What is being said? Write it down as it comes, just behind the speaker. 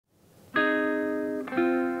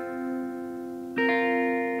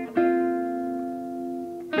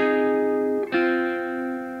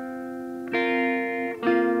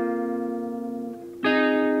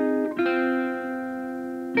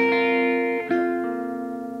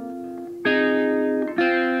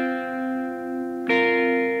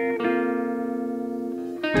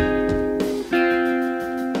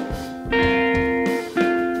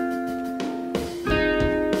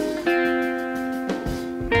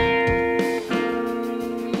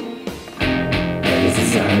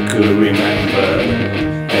could remember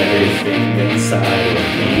everything inside of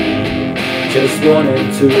me. Just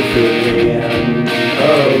wanted to bring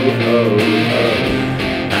oh.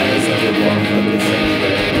 I was only one for the same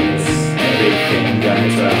place. Everything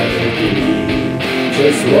I tried to be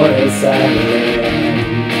just wanted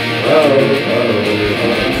silent.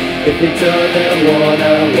 Oh. If you turn and what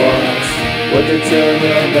I was, would you turn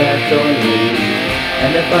your back on me?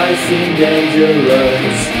 And if I seem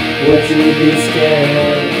dangerous, would you be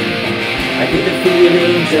scared? I get the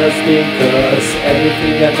feeling just because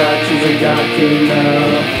everything I touch is dark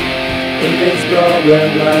enough. If this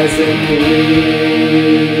problem lies in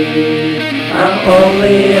me, I'm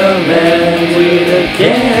only a man with a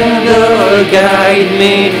candle guide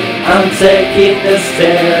me. I'm taking a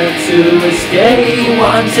stand to escape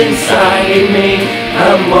what's inside me.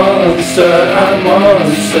 I'm monster,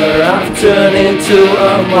 I've turned into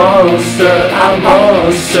a monster. I'm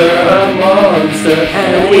monster,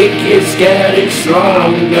 and it keeps getting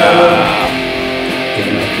stronger.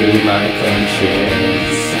 Can I feel my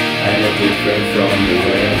conscience? And I'm different from the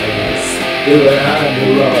rest. You and I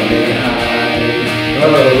were running high.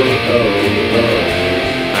 Oh.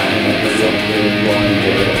 I never wanted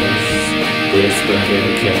wonders. This burden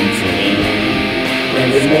came to me, and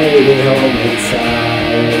it made it home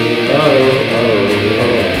inside. Oh.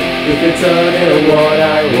 If you turn it what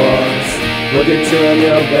I was, would you turn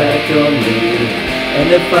your back on me? And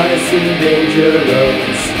if I seem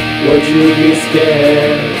dangerous, would you be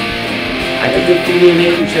scared? I get the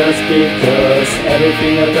feeling just because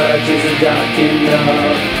everything I touch is dark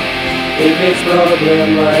enough. If its problem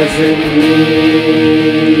lies in me,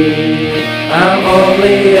 I'm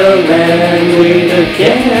only a man with a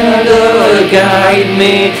candle guide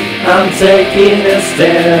me. I'm taking a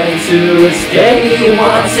stand to escape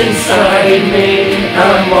what's inside me.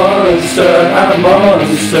 I'm monster,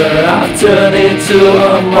 I've turned into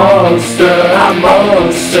a monster. I'm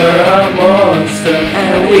monster,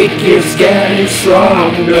 and it keeps getting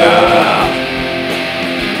stronger.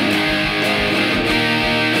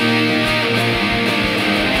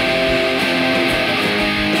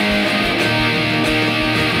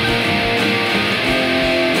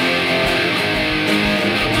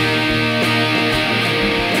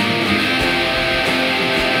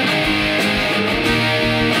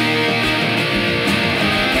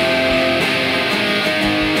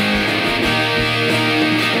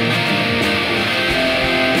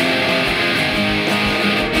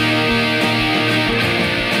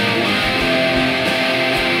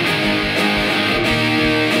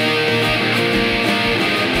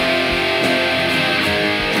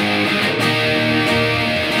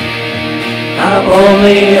 I'm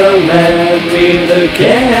only a man with a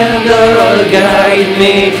candle guide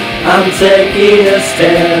me. I'm taking a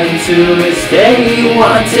stand to escape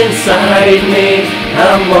what's inside me.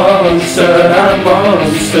 I'm monster, I've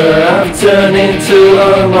turned into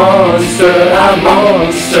a monster. I'm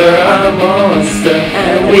monster,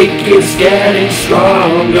 and it keeps getting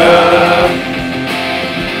stronger.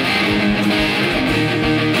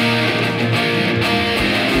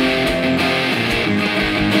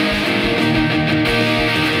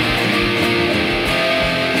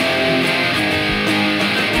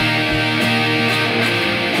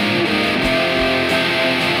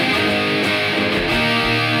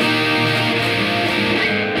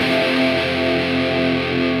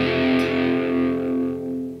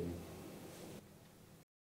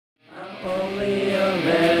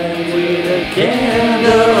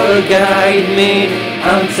 Candle guide me.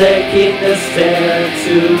 I'm taking a stand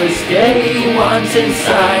to escape what's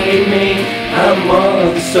inside me. I'm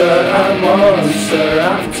monster,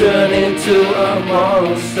 I've turned into a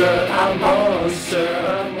monster. I'm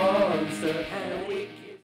monster.